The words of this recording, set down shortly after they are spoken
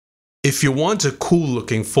If you want a cool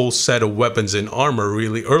looking full set of weapons and armor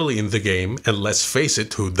really early in the game, and let's face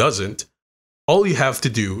it, who doesn't? All you have to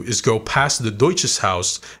do is go past the Deutsch's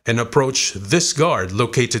house and approach this guard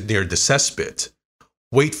located near the cesspit.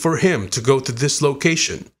 Wait for him to go to this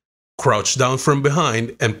location, crouch down from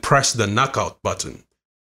behind and press the knockout button.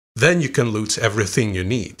 Then you can loot everything you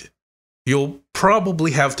need. You'll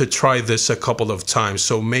probably have to try this a couple of times,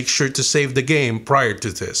 so make sure to save the game prior to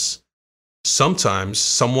this. Sometimes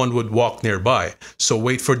someone would walk nearby, so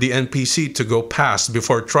wait for the NPC to go past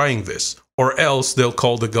before trying this, or else they'll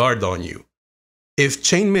call the guard on you. If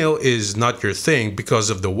chainmail is not your thing because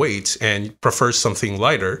of the weight and prefer something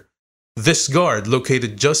lighter, this guard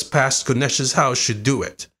located just past Kunesh's house should do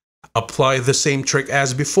it. Apply the same trick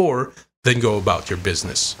as before, then go about your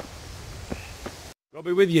business. I'll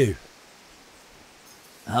be with you.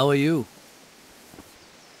 How are you?